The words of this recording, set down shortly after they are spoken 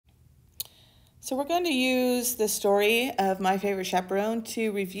So we're going to use the story of My Favorite Chaperone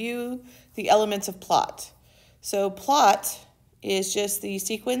to review the elements of plot. So plot is just the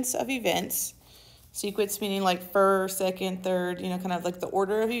sequence of events. Sequence meaning like first, second, third, kind of like the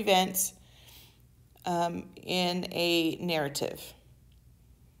order of events in a narrative.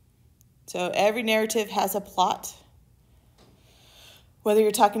 So every narrative has a plot. Whether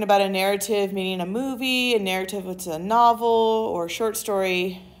you're talking about a narrative meaning a movie, a narrative which is a novel, or a short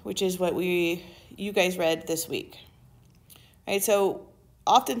story, which is what you guys read this week. Right, so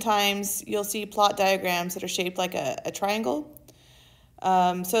oftentimes you'll see plot diagrams that are shaped like a triangle.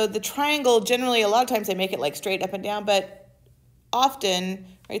 So the triangle, generally, a lot of times they make it like straight up and down, but often,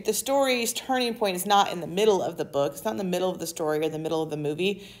 right, the story's turning point is not in the middle of the book. It's not in the middle of the story or the middle of the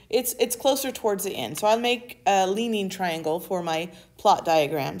movie. It's closer towards the end. So I'll make a leaning triangle for my plot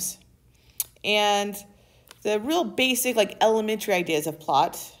diagrams. And the real basic, like elementary ideas of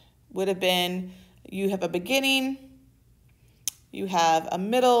plot would have been you have a beginning, you have a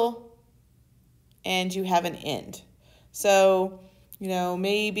middle, and you have an end. So,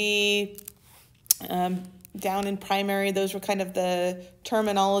 maybe down in primary, those were kind of the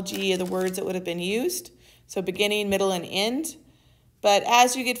terminology of the words that would have been used. So beginning, middle, and end. But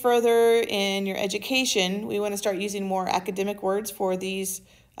as you get further in your education, we want to start using more academic words for these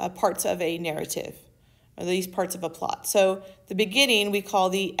parts of a narrative, or these parts of a plot. So the beginning we call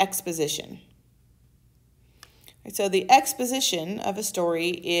the exposition. So the exposition of a story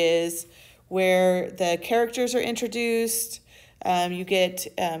is where the characters are introduced, you get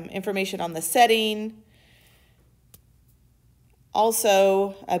information on the setting.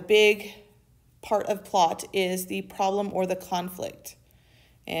 Also, a big part of plot is the problem or the conflict.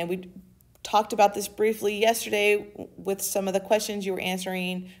 And we talked about this briefly yesterday with some of the questions you were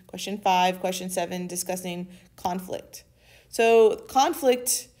answering, question 5, question 7, discussing conflict. So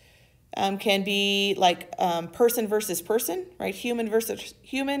conflict can be like person versus person, right? Human versus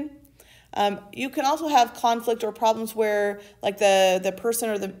human. You can also have conflict or problems where like the person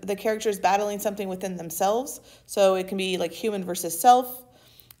or the character is battling something within themselves. So it can be like human versus self,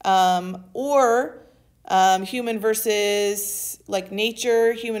 or human versus like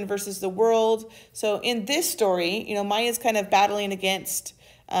nature, human versus the world. So in this story, Maya's kind of battling against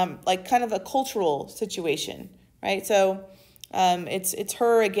like kind of a cultural situation, right? So it's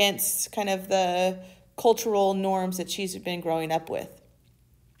her against kind of the cultural norms that she's been growing up with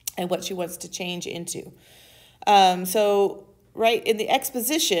and what she wants to change into. So right in the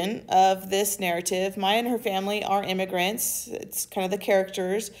exposition of this narrative, Maya and her family are immigrants. It's kind of the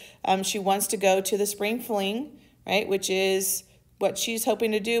characters. She wants to go to the spring fling, right, which is what she's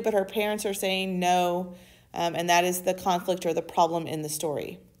hoping to do, but her parents are saying no, and that is the conflict or the problem in the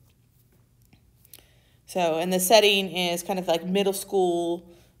story. So, and the setting is kind of like middle school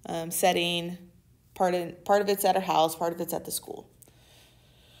setting. Part of it's at her house, part of it's at the school.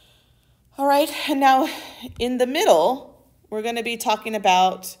 All right, and now in the middle, we're going to be talking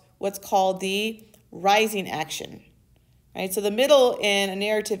about what's called the rising action. Right, so the middle in a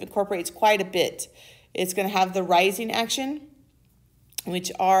narrative incorporates quite a bit. It's going to have the rising action,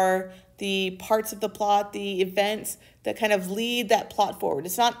 which are the parts of the plot, the events that kind of lead that plot forward.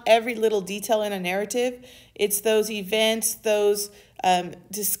 It's not every little detail in a narrative. It's those events, those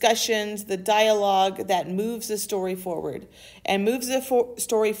discussions, the dialogue that moves the story forward and moves the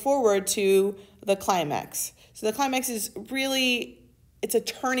story forward to the climax. So the climax is really, it's a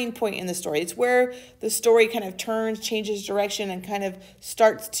turning point in the story. It's where the story kind of turns, changes direction, and kind of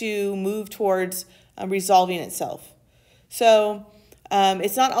starts to move towards resolving itself. So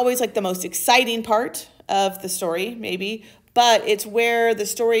it's not always like the most exciting part of the story, maybe, but it's where the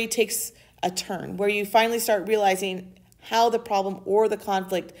story takes a turn, where you finally start realizing how the problem or the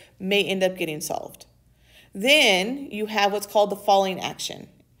conflict may end up getting solved. Then you have what's called the falling action.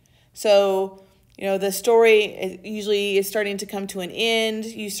 So, the story usually is starting to come to an end.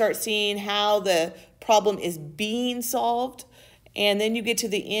 You start seeing how the problem is being solved, and then you get to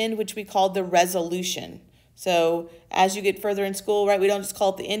the end, which we call the resolution. So as you get further in school, right, we don't just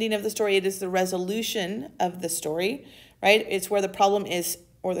call it the ending of the story, it is the resolution of the story, right? It's where the problem is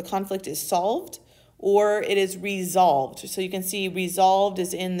or the conflict is solved or it is resolved. So you can see resolved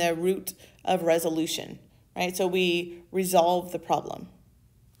is in the root of resolution, right? So we resolve the problem.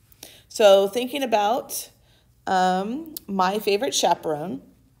 So thinking about My Favorite Chaperone,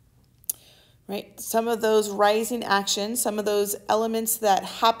 right? Some of those rising actions, some of those elements that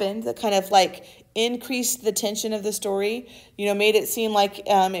happened that kind of like increased the tension of the story, made it seem like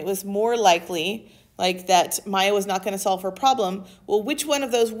it was more likely like that Maya was not going to solve her problem. Well, which one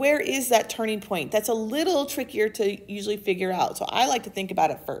of those, where is that turning point? That's a little trickier to usually figure out. So I like to think about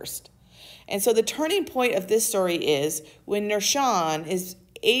it first. And so the turning point of this story is when Nershan is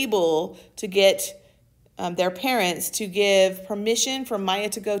able to get their parents to give permission for Maya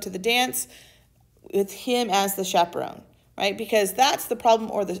to go to the dance with him as the chaperone, right? Because that's the problem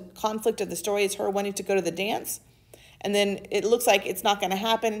or the conflict of the story, is her wanting to go to the dance. And then it looks like it's not going to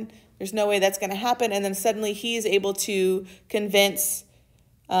happen. There's no way that's going to happen. And then suddenly he's able to convince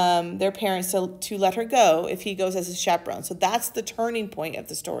their parents to let her go if he goes as a chaperone. So that's the turning point of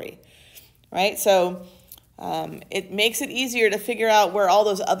the story, right? So it makes it easier to figure out where all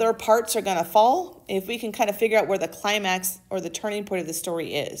those other parts are going to fall if we can kind of figure out where the climax or the turning point of the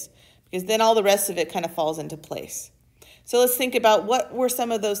story is, because then all the rest of it kind of falls into place. So let's think about what were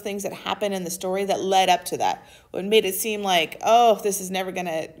some of those things that happened in the story that led up to that. What made it seem like, oh, this is never going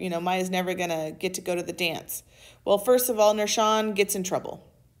to, Maya's never going to get to go to the dance. Well, first of all, Nershan gets in trouble.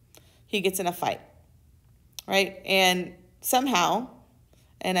 He gets in a fight, right? And somehow,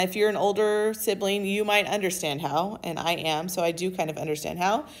 and if you're an older sibling, you might understand how, and I am, so I do kind of understand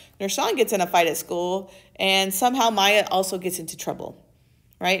how. Nershan gets in a fight at school, and somehow Maya also gets into trouble.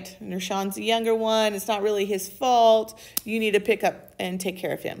 Right? Nershan's the younger one. It's not really his fault. You need to pick up and take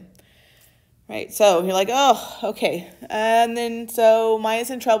care of him. Right? So you're like, oh, okay. And then so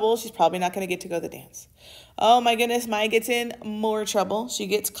Maya's in trouble. She's probably not going to get to go to the dance. Oh my goodness, Maya gets in more trouble. She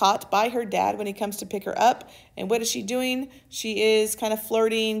gets caught by her dad when he comes to pick her up. And what is she doing? She is kind of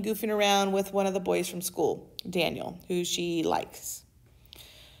flirting, goofing around with one of the boys from school, Daniel, who she likes.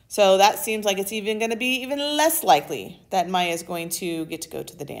 So that seems like it's even going to be even less likely that Maya is going to get to go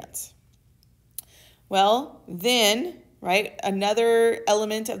to the dance. Well, then, right, another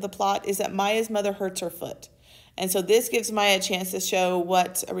element of the plot is that Maya's mother hurts her foot. And so this gives Maya a chance to show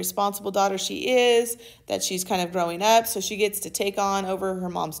what a responsible daughter she is, that she's kind of growing up, so she gets to take on over her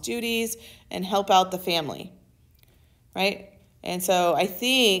mom's duties and help out the family, right? And so I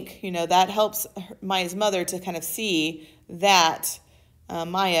think, that helps Maya's mother to kind of see that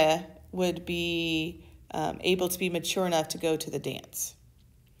Maya would be able to be mature enough to go to the dance.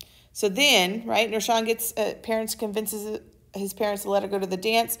 So then, right, Nershan gets convinces his parents to let her go to the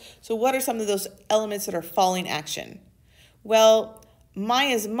dance. So what are some of those elements that are falling action? Well,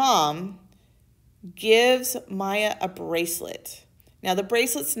 Maya's mom gives Maya a bracelet. Now, the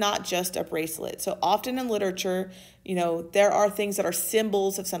bracelet's not just a bracelet. So often in literature, there are things that are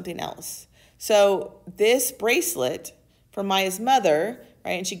symbols of something else. So this bracelet for Maya's mother,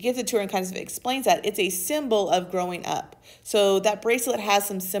 right, and she gives it to her and kind of explains that it's a symbol of growing up. So that bracelet has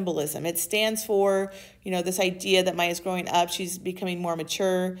some symbolism. It stands for, this idea that Maya's growing up. She's becoming more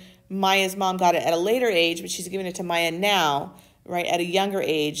mature. Maya's mom got it at a later age, but she's giving it to Maya now, right, at a younger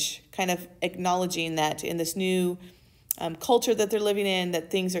age, kind of acknowledging that in this new culture that they're living in, that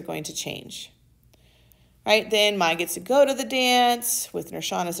things are going to change. Right, then Maya gets to go to the dance with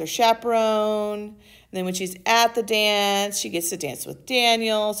Nershan as her chaperone. And then when she's at the dance, she gets to dance with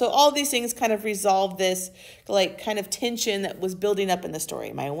Daniel. So all these things kind of resolve this kind of tension that was building up in the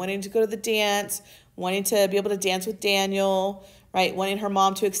story. Maya wanting to go to the dance, wanting to be able to dance with Daniel, right? Wanting her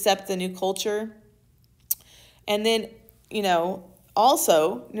mom to accept the new culture. And then,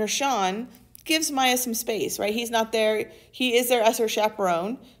 also Nershan gives Maya some space, right? He's not there. He is there as her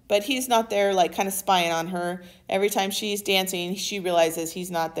chaperone, but he's not there kind of spying on her. Every time she's dancing, she realizes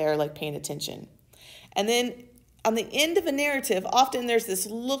he's not there paying attention. And then on the end of a narrative, often there's this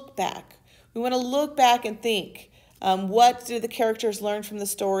look back. We want to look back and think, what do the characters learn from the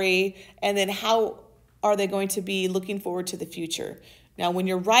story? And then how are they going to be looking forward to the future? Now, when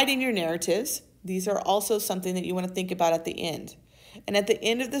you're writing your narratives, these are also something that you want to think about at the end. And at the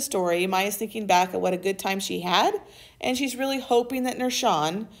end of the story, Maya's thinking back at what a good time she had, and she's really hoping that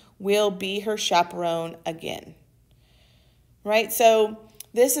Nershan will be her chaperone again. Right? So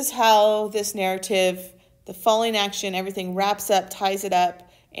this is how this narrative, the falling action, everything wraps up, ties it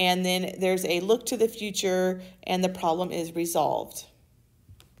up, and then there's a look to the future, and the problem is resolved.